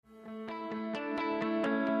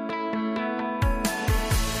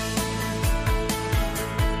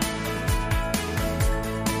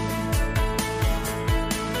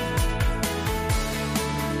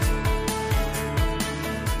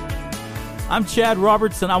I'm Chad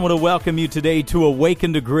Robertson. I want to welcome you today to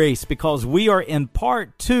Awaken to Grace because we are in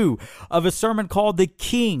part 2 of a sermon called The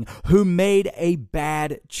King Who Made a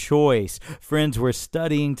Bad Choice. Friends, we're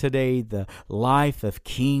studying today the life of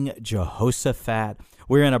King Jehoshaphat.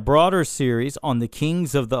 We're in a broader series on the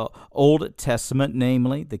kings of the Old Testament,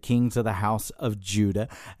 namely the kings of the house of Judah,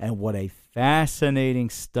 and what a fascinating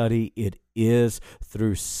study it is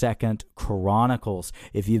through 2nd Chronicles.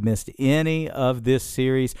 If you've missed any of this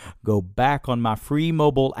series, go back on my free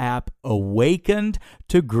mobile app, Awakened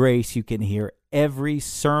to Grace. You can hear every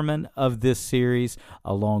sermon of this series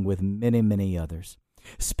along with many, many others.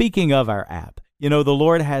 Speaking of our app, you know, the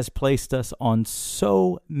Lord has placed us on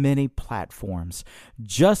so many platforms,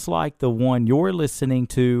 just like the one you're listening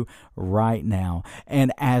to right now.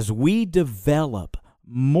 And as we develop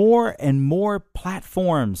more and more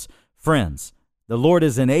platforms, friends, the Lord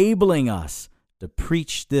is enabling us to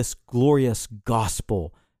preach this glorious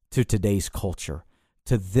gospel to today's culture,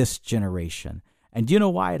 to this generation. And do you know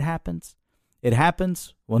why it happens? It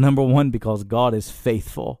happens, well, number one, because God is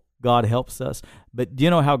faithful. God helps us. But do you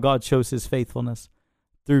know how God shows his faithfulness?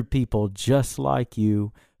 Through people just like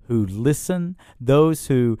you who listen, those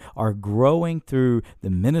who are growing through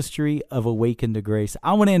the ministry of Awaken to Grace.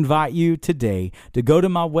 I want to invite you today to go to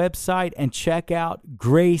my website and check out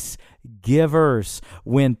Grace Givers.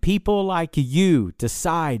 When people like you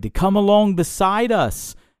decide to come along beside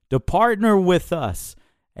us, to partner with us,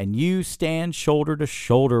 and you stand shoulder to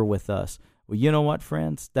shoulder with us, well, you know what,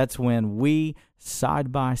 friends? That's when we,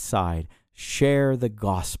 side by side, share the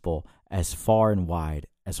gospel as far and wide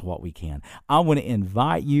as what we can. I want to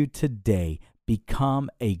invite you today, become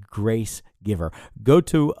a grace giver. Go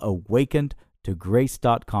to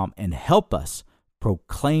awakenedtograce.com and help us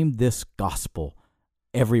proclaim this gospel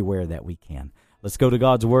everywhere that we can. Let's go to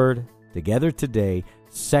God's Word together today,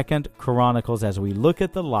 2nd Chronicles, as we look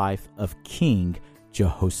at the life of King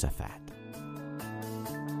Jehoshaphat.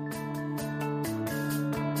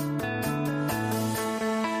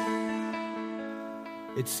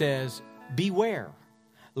 It says, beware,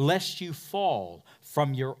 lest you fall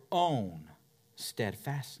from your own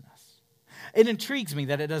steadfastness. It intrigues me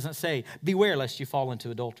that it doesn't say, beware lest you fall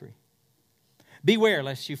into adultery. Beware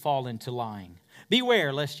lest you fall into lying.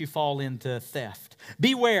 Beware lest you fall into theft.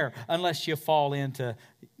 Beware unless you fall into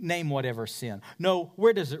name whatever sin. No,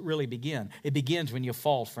 where does it really begin? It begins when you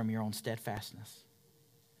fall from your own steadfastness.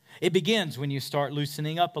 It begins when you start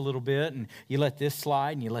loosening up a little bit and you let this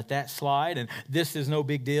slide and you let that slide and this is no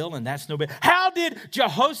big deal and that's no big. How did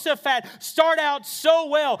Jehoshaphat start out so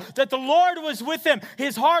well that the Lord was with him?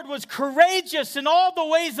 His heart was courageous in all the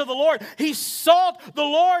ways of the Lord. He sought the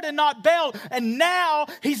Lord and not Baal. And now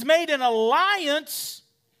he's made an alliance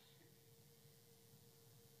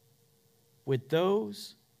with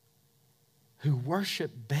those who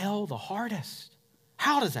worship Baal the hardest.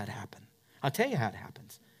 How does that happen? I'll tell you how it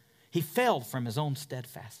happens. He failed from his own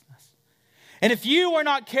steadfastness. And if you are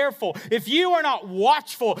not careful, if you are not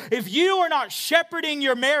watchful, if you are not shepherding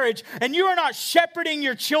your marriage, and you are not shepherding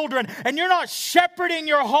your children, and you're not shepherding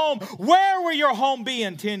your home, where will your home be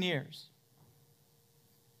in 10 years?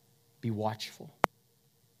 Be watchful.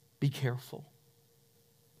 Be careful.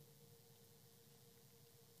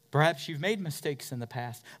 Perhaps you've made mistakes in the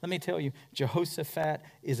past. Let me tell you, Jehoshaphat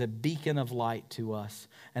is a beacon of light to us.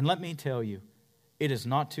 And let me tell you, it is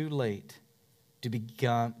not too late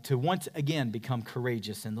to once again become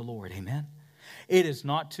courageous in the Lord. Amen. It is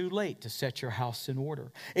not too late to set your house in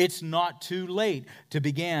order. It's not too late to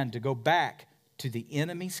begin to go back to the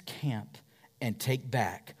enemy's camp and take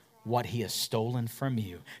back what he has stolen from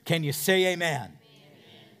you. Can you say amen? Amen.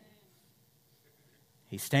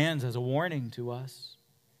 He stands as a warning to us.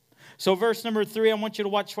 So verse number 3, I want you to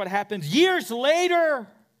watch what happens. Years later,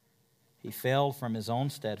 he fell from his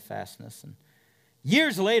own steadfastness. And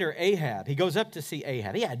years later, Ahab, he goes up to see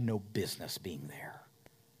Ahab. He had no business being there.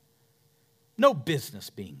 No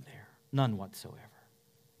business being there. None whatsoever.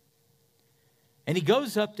 And he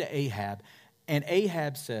goes up to Ahab, and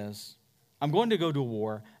Ahab says, I'm going to go to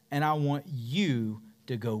war, and I want you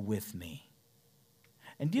to go with me.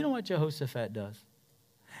 And do you know what Jehoshaphat does?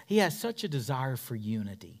 He has such a desire for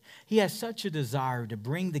unity. He has such a desire to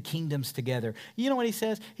bring the kingdoms together. You know what he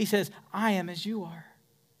says? He says, I am as you are,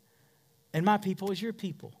 and my people is your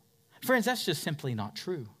people. Friends, that's just simply not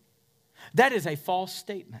true. That is a false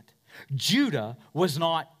statement. Judah was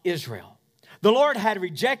not Israel. The Lord had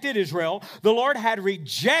rejected Israel. The Lord had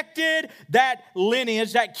rejected that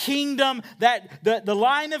lineage, that kingdom, the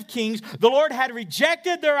line of kings. The Lord had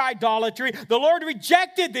rejected their idolatry. The Lord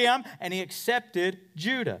rejected them, and He accepted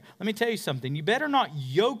Judah. Let me tell you something. You better not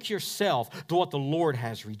yoke yourself to what the Lord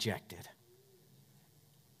has rejected.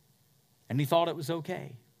 And he thought it was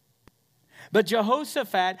okay. But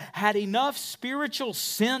Jehoshaphat had enough spiritual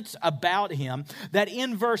sense about him that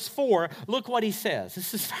in verse 4, look what he says.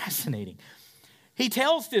 This is fascinating. He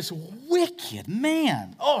tells this wicked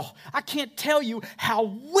man, I can't tell you how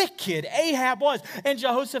wicked Ahab was. And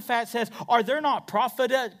Jehoshaphat says, are there not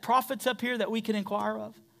prophets up here that we can inquire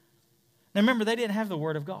of? Now remember, they didn't have the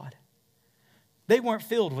word of God. They weren't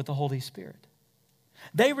filled with the Holy Spirit.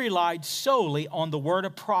 They relied solely on the word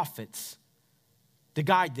of prophets to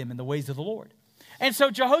guide them in the ways of the Lord. And so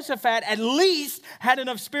Jehoshaphat at least had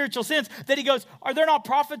enough spiritual sense that he goes, are there not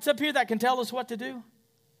prophets up here that can tell us what to do?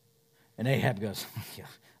 And Ahab goes, yeah,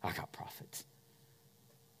 I got prophets.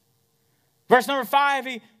 Verse number 5,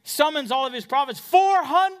 he summons all of his prophets,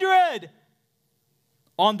 400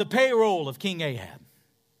 on the payroll of King Ahab.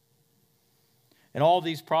 And all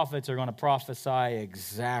these prophets are going to prophesy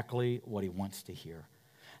exactly what he wants to hear.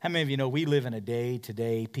 How many of you know we live in a day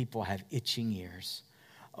today, people have itching ears.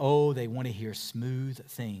 Oh, they want to hear smooth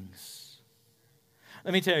things.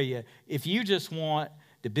 Let me tell you, if you just want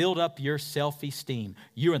to build up your self-esteem,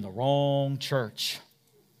 you're in the wrong church.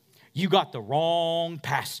 You got the wrong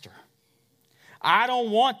pastor. I don't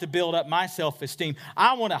want to build up my self-esteem.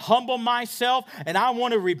 I want to humble myself, and I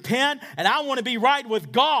want to repent, and I want to be right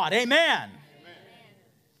with God. Amen.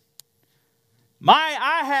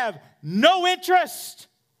 I have no interest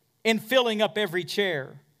in filling up every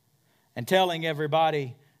chair and telling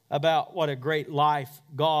everybody about what a great life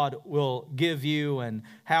God will give you and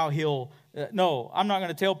how He'll... no, I'm not going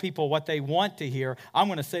to tell people what they want to hear. I'm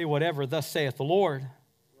going to say whatever thus saith the Lord.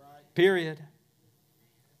 Right. Period.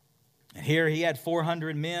 And here he had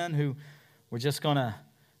 400 men who were just going to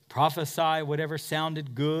prophesy whatever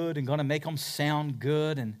sounded good and going to make them sound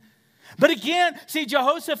good. But again, see,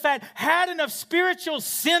 Jehoshaphat had enough spiritual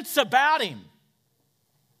sense about him.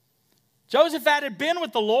 Jehoshaphat had been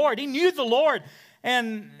with the Lord. He knew the Lord.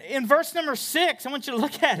 And in verse number 6, I want you to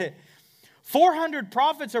look at it. 400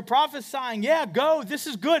 prophets are prophesying, yeah, go, this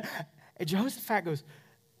is good. And Jehoshaphat goes,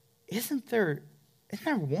 isn't there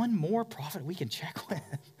one more prophet we can check with?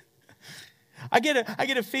 I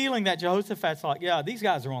get a feeling that Jehoshaphat's like, yeah, these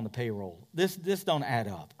guys are on the payroll. This don't add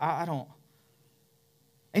up. I don't.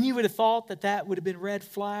 And you would have thought that would have been red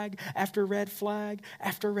flag after red flag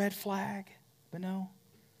after red flag. But no.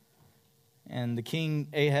 And the king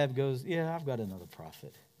Ahab goes, yeah, I've got another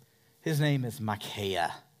prophet. His name is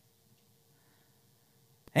Micaiah.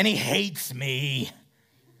 And he hates me.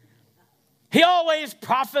 He always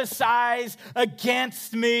prophesies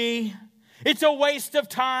against me. It's a waste of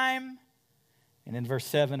time. And in verse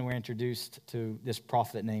 7, we're introduced to this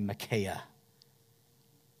prophet named Micaiah.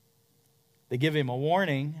 They give him a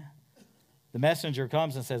warning. The messenger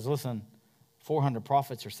comes and says, listen, 400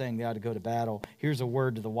 prophets are saying they ought to go to battle. Here's a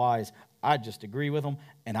word to the wise. I'd just agree with them,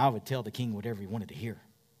 and I would tell the king whatever he wanted to hear.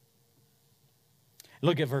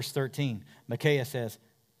 Look at verse 13. Micaiah says,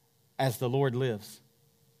 as the Lord lives,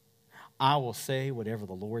 I will say whatever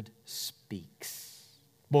the Lord speaks.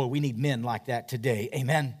 Boy, we need men like that today.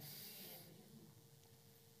 Amen.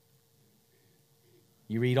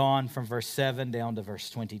 You read on from verse 7 down to verse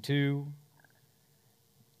 22.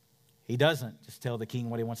 He doesn't just tell the king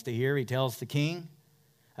what he wants to hear. He tells the king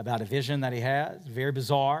about a vision that he has. Very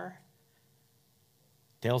bizarre.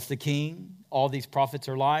 Tells the king, all these prophets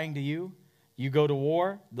are lying to you. You go to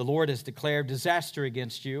war. The Lord has declared disaster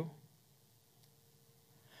against you.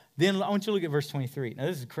 Then I want you to look at verse 23. Now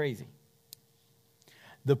this is crazy.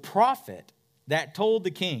 The prophet that told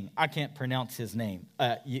the king, I can't pronounce his name.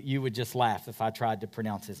 You would just laugh if I tried to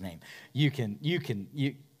pronounce his name. You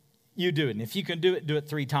do it. And if you can do it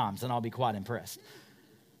 3 times, and I'll be quite impressed.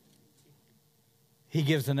 He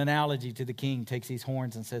gives an analogy to the king, takes these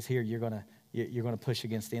horns and says, here, you're going to push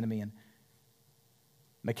against the enemy. And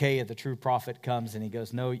Micaiah, the true prophet, comes and he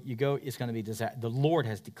goes, no, you go, it's going to be disaster. The Lord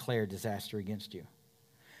has declared disaster against you.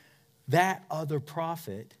 That other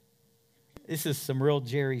prophet, this is some real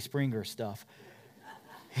Jerry Springer stuff.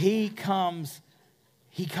 He comes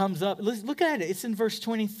up. Look at it. It's in verse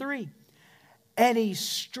 23. And he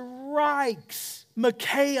strikes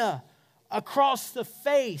Micaiah across the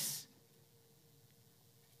face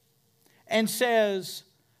and says,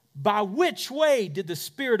 by which way did the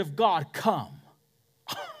Spirit of God come?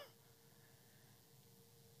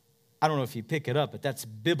 I don't know if you pick it up, but that's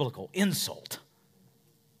biblical insult.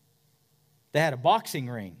 They had a boxing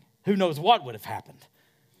ring. Who knows what would have happened?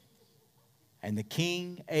 And the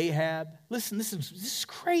king, Ahab, listen, this is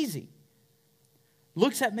crazy.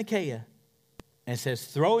 Looks at Micaiah and says,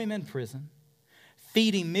 throw him in prison,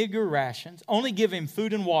 feed him meager rations, only give him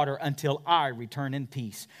food and water until I return in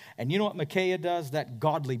peace. And you know what Micaiah does, that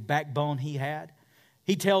godly backbone he had?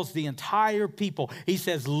 He tells the entire people, he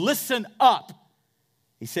says, listen up.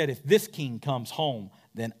 He said, if this king comes home,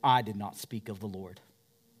 then I did not speak of the Lord.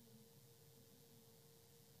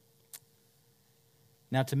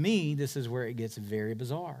 Now, to me, this is where it gets very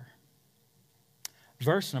bizarre.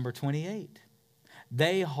 Verse number 28.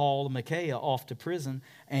 They hauled Micaiah off to prison.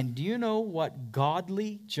 And do you know what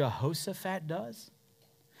godly Jehoshaphat does?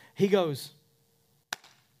 He goes,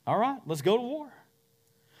 all right, let's go to war.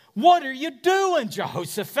 What are you doing,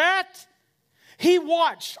 Jehoshaphat? He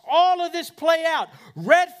watched all of this play out.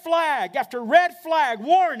 Red flag after red flag,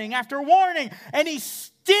 warning after warning. And he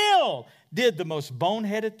still did the most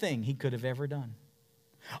boneheaded thing he could have ever done.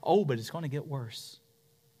 Oh, but it's going to get worse.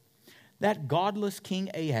 That godless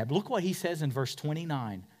King Ahab, look what he says in verse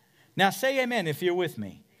 29. Now say amen if you're with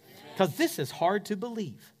me, because this is hard to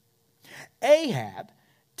believe. Ahab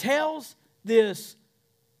tells this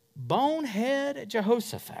bonehead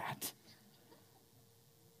Jehoshaphat,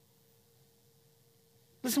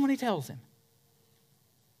 listen what he tells him.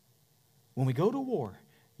 When we go to war,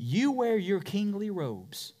 you wear your kingly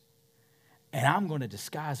robes, and I'm going to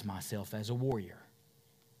disguise myself as a warrior.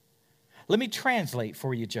 Let me translate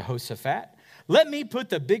for you, Jehoshaphat. Let me put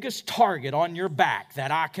the biggest target on your back that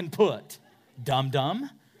I can put. Dum-dum.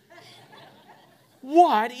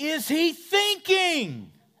 What is he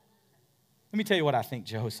thinking? Let me tell you what I think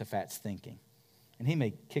Jehoshaphat's thinking. And he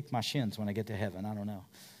may kick my shins when I get to heaven. I don't know.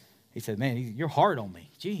 He said, man, you're hard on me.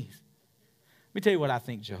 Jeez. Let me tell you what I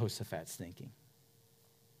think Jehoshaphat's thinking.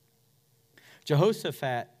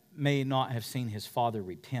 Jehoshaphat may not have seen his father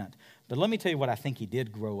repent, but let me tell you what I think he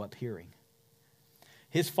did grow up hearing.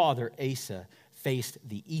 His father, Asa, faced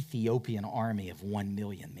the Ethiopian army of 1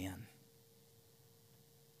 million men.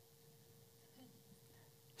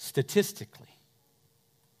 Statistically,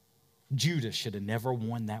 Judah should have never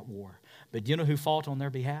won that war. But you know who fought on their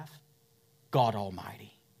behalf? God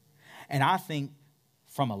Almighty. And I think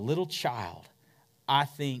from a little child, I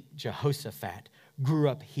think Jehoshaphat grew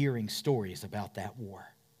up hearing stories about that war.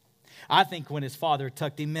 I think when his father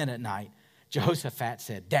tucked him in at night, Jehoshaphat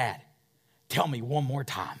said, Dad, tell me one more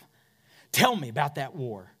time. Tell me about that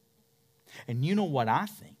war. And you know what I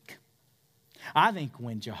think? I think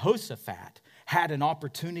when Jehoshaphat had an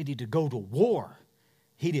opportunity to go to war,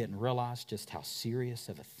 he didn't realize just how serious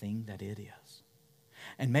of a thing that it is.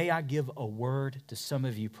 And may I give a word to some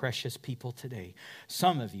of you precious people today.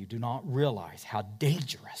 Some of you do not realize how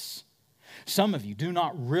dangerous. Some of you do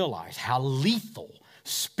not realize how lethal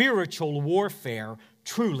spiritual warfare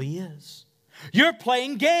truly is. You're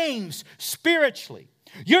playing games spiritually.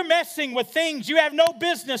 You're messing with things you have no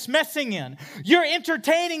business messing in. You're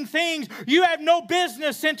entertaining things you have no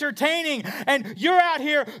business entertaining. And you're out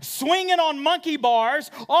here swinging on monkey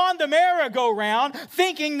bars on the merry-go-round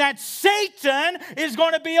thinking that Satan is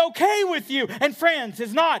going to be okay with you. And friends,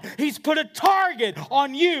 it's not. He's put a target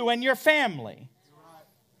on you and your family.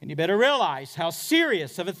 And you better realize how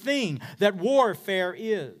serious of a thing that warfare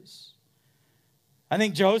is. I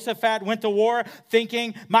think Jehoshaphat went to war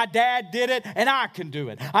thinking, my dad did it and I can do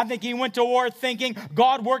it. I think he went to war thinking,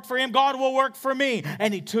 God worked for him, God will work for me.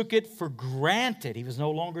 And he took it for granted. He was no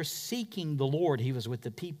longer seeking the Lord. He was with the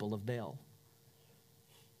people of Baal.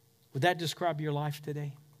 Would that describe your life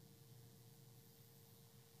today?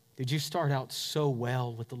 Did you start out so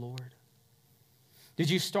well with the Lord? Did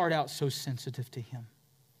you start out so sensitive to Him?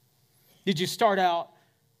 Did you start out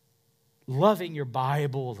loving your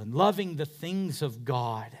Bible and loving the things of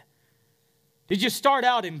God? Did you start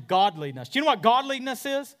out in godliness? Do you know what godliness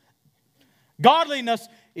is? Godliness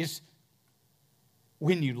is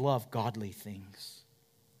when you love godly things.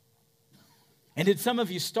 And did some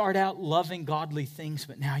of you start out loving godly things,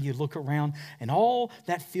 but now you look around and all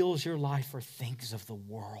that fills your life are things of the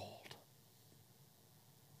world?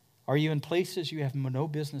 Are you in places you have no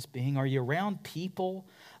business being? Are you around people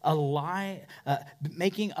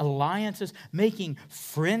making alliances, making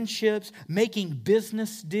friendships, making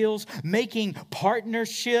business deals, making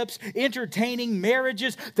partnerships, entertaining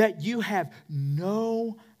marriages that you have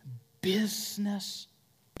no business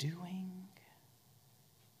doing?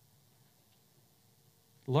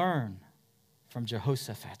 Learn from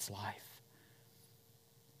Jehoshaphat's life.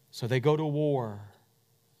 So they go to war.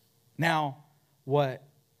 Now, what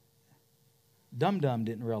Dum-Dum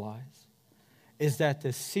didn't realize is that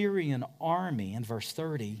the Syrian army, in verse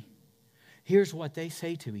 30, here's what they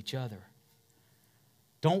say to each other.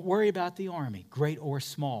 Don't worry about the army, great or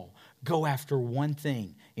small. Go after one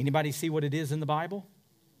thing. Anybody see what it is in the Bible?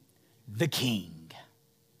 The king.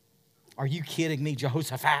 Are you kidding me,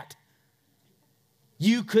 Jehoshaphat?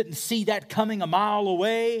 You couldn't see that coming a mile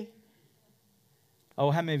away?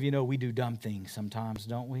 Oh, how many of you know we do dumb things sometimes,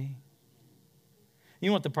 don't we? You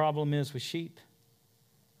know what the problem is with sheep?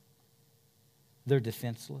 They're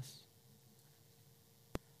defenseless.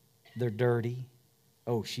 They're dirty.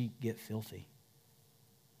 Oh, sheep get filthy.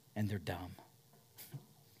 And they're dumb.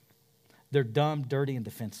 They're dumb, dirty, and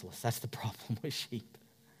defenseless. That's the problem with sheep.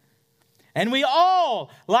 And we all,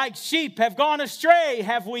 like sheep, have gone astray,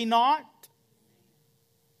 have we not?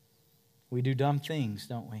 We do dumb things,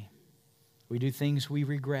 don't we? We do things we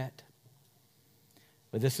regret.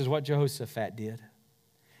 But this is what Jehoshaphat did.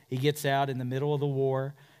 He gets out in the middle of the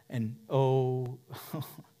war, and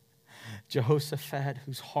Jehoshaphat,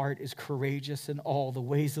 whose heart is courageous in all the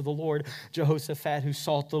ways of the Lord. Jehoshaphat, who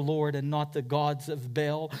sought the Lord and not the gods of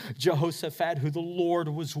Baal. Jehoshaphat, who the Lord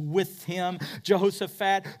was with him.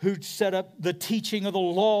 Jehoshaphat, who set up the teaching of the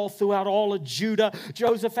law throughout all of Judah.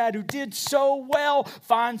 Jehoshaphat, who did so well,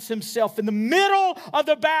 finds himself in the middle of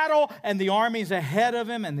the battle, and the army's ahead of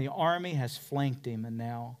him, and the army has flanked him, and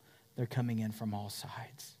now they're coming in from all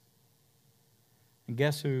sides. And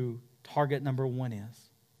guess who target number one is?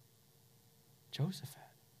 Jehoshaphat.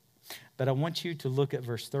 But I want you to look at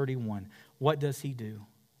verse 31. What does he do?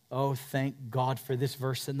 Oh, thank God for this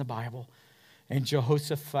verse in the Bible. And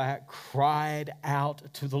Jehoshaphat cried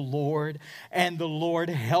out to the Lord, and the Lord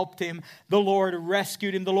helped him. The Lord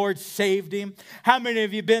rescued him. The Lord saved him. How many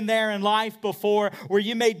of you been there in life before where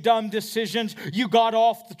you made dumb decisions? You got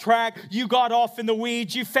off the track. You got off in the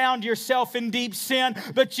weeds. You found yourself in deep sin,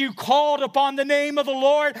 but you called upon the name of the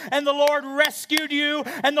Lord, and the Lord rescued you,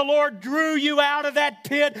 and the Lord drew you out of that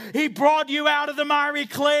pit. He brought you out of the miry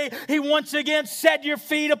clay. He once again set your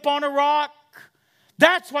feet upon a rock.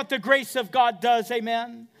 That's what the grace of God does,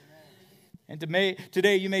 amen? And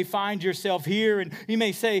today you may find yourself here and you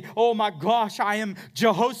may say, oh my gosh, I am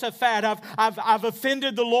Jehoshaphat. I've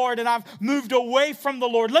offended the Lord and I've moved away from the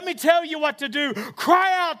Lord. Let me tell you what to do.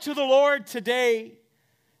 Cry out to the Lord today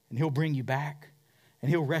and He'll bring you back and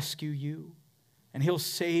He'll rescue you and He'll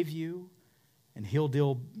save you and He'll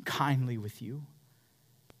deal kindly with you.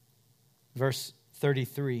 Verse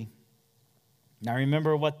 33. Now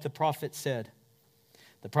remember what the prophet said.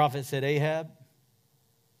 The prophet said, Ahab,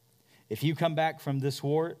 if you come back from this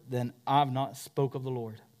war, then I've not spoke of the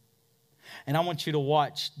Lord. And I want you to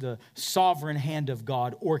watch the sovereign hand of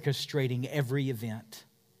God orchestrating every event.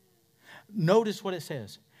 Notice what it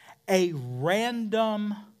says. A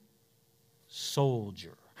random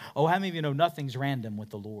soldier. Oh, how many of you know nothing's random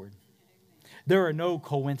with the Lord? There are no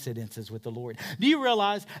coincidences with the Lord. Do you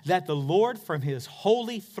realize that the Lord from His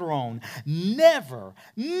holy throne never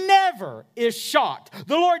is shocked?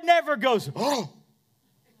 The Lord never goes, oh.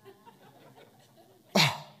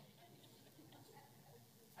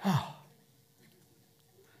 Oh.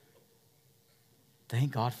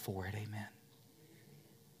 Thank God for it, amen.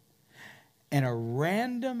 And a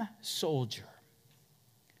random soldier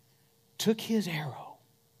took his arrow,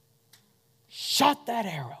 shot that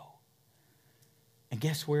arrow, and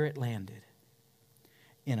guess where it landed?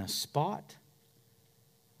 In a spot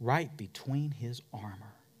right between his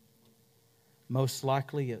armor. Most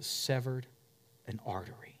likely it severed an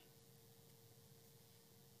artery.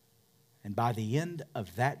 And by the end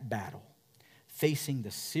of that battle, facing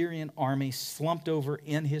the Syrian army slumped over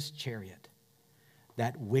in his chariot,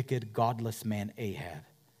 that wicked, godless man Ahab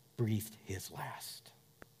breathed his last.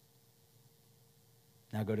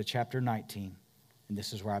 Now go to chapter 19, and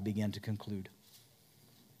this is where I begin to conclude.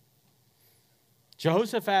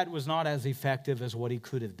 Jehoshaphat was not as effective as what he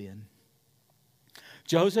could have been.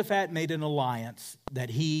 Jehoshaphat made an alliance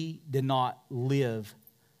that he did not live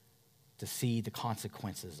to see the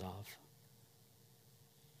consequences of.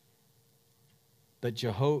 But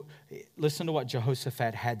listen to what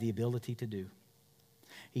Jehoshaphat had the ability to do.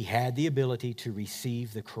 He had the ability to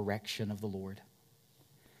receive the correction of the Lord.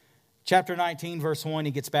 Chapter 19, verse 1,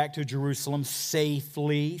 he gets back to Jerusalem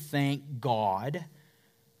safely, thank God,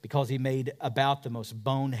 because he made about the most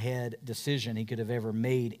bonehead decision he could have ever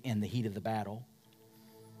made in the heat of the battle.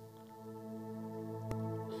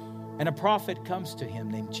 And a prophet comes to him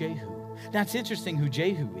named Jehu. Now it's interesting who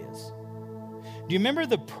Jehu is. Do you remember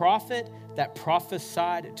the prophet that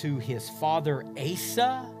prophesied to his father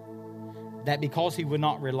Asa that because he would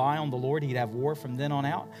not rely on the Lord, he'd have war from then on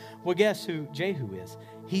out? Well, guess who Jehu is?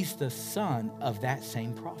 He's the son of that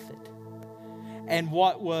same prophet. And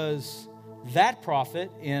what was that prophet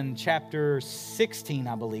in chapter 16,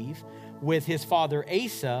 I believe, with his father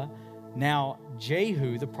Asa, now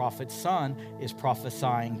Jehu, the prophet's son, is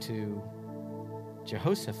prophesying to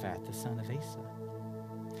Jehoshaphat, the son of Asa.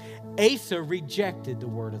 Asa rejected the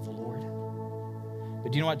word of the Lord.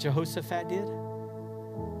 But do you know what Jehoshaphat did?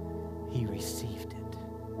 He received it.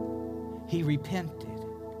 He repented.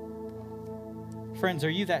 Friends, are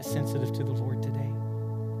you that sensitive to the Lord today?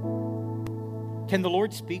 Can the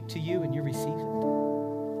Lord speak to you and you receive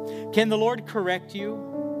it? Can the Lord correct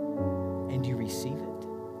you and you receive it?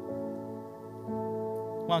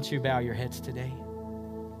 Why don't you bow your heads today?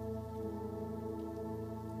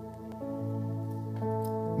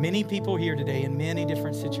 Many people here today in many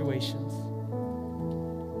different situations.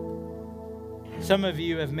 Some of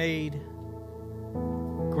you have made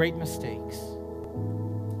great mistakes.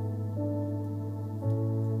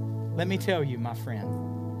 Let me tell you, my friend,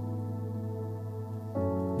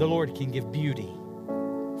 the Lord can give beauty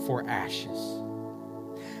for ashes.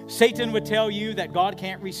 Satan would tell you that God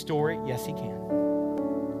can't restore it. Yes, He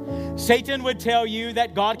can. Satan would tell you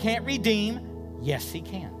that God can't redeem. Yes, He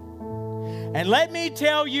can. And let me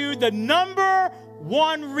tell you the number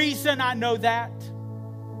one reason I know that.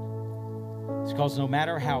 It's because no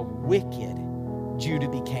matter how wicked Judah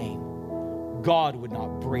became, God would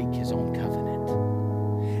not break His own covenant.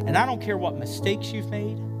 And I don't care what mistakes you've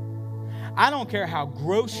made. I don't care how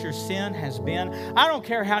gross your sin has been. I don't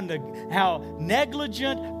care how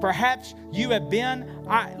negligent perhaps you have been.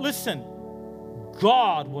 Listen,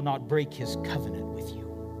 God will not break His covenant with you.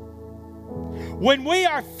 When we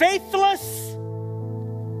are faithless,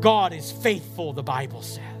 God is faithful, the Bible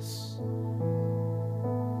says.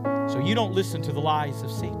 So you don't listen to the lies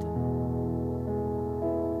of Satan.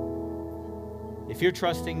 If you're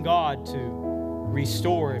trusting God to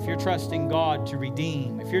restore, if you're trusting God to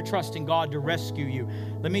redeem, if you're trusting God to rescue you,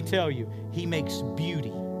 let me tell you, He makes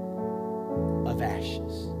beauty of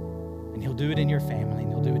ashes. And He'll do it in your family,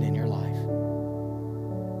 and He'll do it in your life.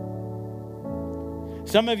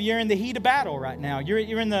 Some of you are in the heat of battle right now.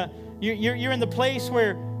 You're in the place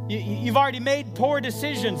where you've already made poor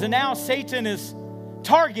decisions, and now Satan is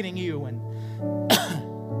targeting you, and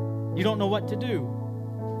you don't know what to do.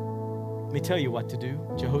 Let me tell you what to do,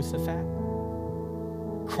 Jehoshaphat.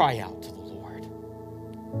 Cry out to the Lord.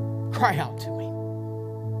 Cry out to Him.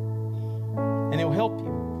 And He'll help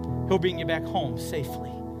you. He'll bring you back home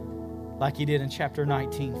safely, like He did in chapter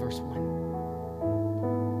 19, verse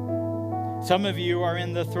 1. Some of you are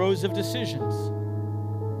in the throes of decisions.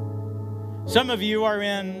 Some of you are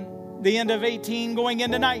in the end of 18 going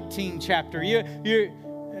into 19 chapter.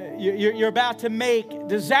 You're about to make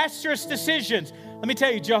disastrous decisions. Let me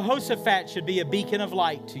tell you, Jehoshaphat should be a beacon of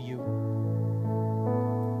light to you.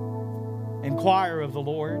 Inquire of the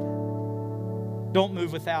Lord. Don't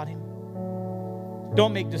move without Him.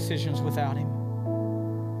 Don't make decisions without Him.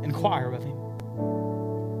 Inquire of Him.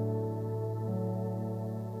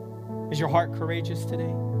 Is your heart courageous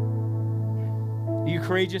today? Are you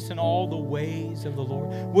courageous in all the ways of the Lord?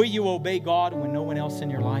 Will you obey God when no one else in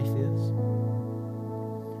your life is?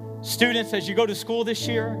 Students, as you go to school this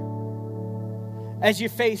year, as you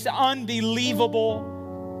face unbelievable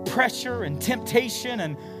pressure and temptation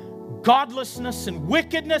and godlessness and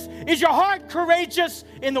wickedness, is your heart courageous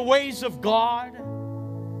in the ways of God?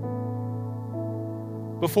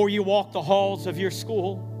 Before you walk the halls of your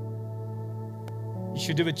school, you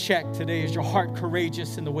should do a check today. Is your heart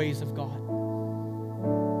courageous in the ways of God?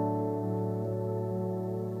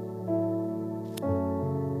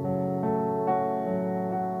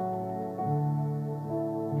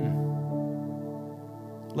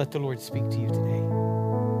 Let the Lord speak to you today.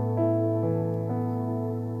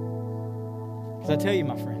 Because I tell you,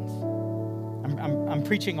 my friends, I'm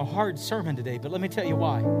preaching a hard sermon today, but let me tell you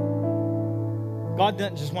why. God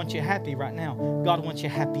doesn't just want you happy right now. God wants you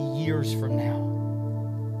happy years from now.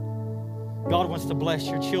 God wants to bless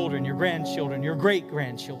your children, your grandchildren, your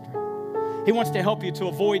great-grandchildren. He wants to help you to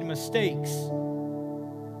avoid mistakes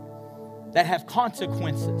that have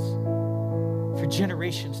consequences for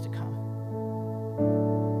generations to come.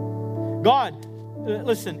 God,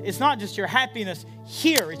 listen, it's not just your happiness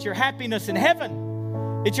here. It's your happiness in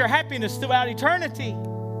heaven. It's your happiness throughout eternity.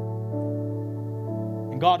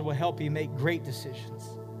 And God will help you make great decisions.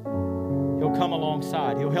 He'll come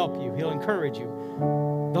alongside. He'll help you. He'll encourage you.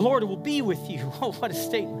 The Lord will be with you. Oh, what a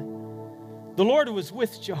statement. The Lord was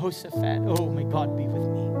with Jehoshaphat. Oh, may God be with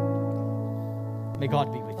me. May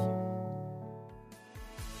God be with you.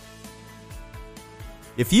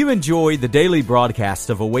 If you enjoy the daily broadcast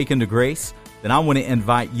of Awaken to Grace, then I want to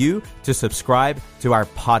invite you to subscribe to our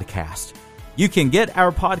podcast. You can get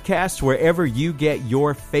our podcast wherever you get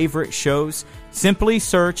your favorite shows. Simply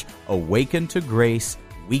search Awaken to Grace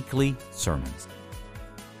Weekly Sermons.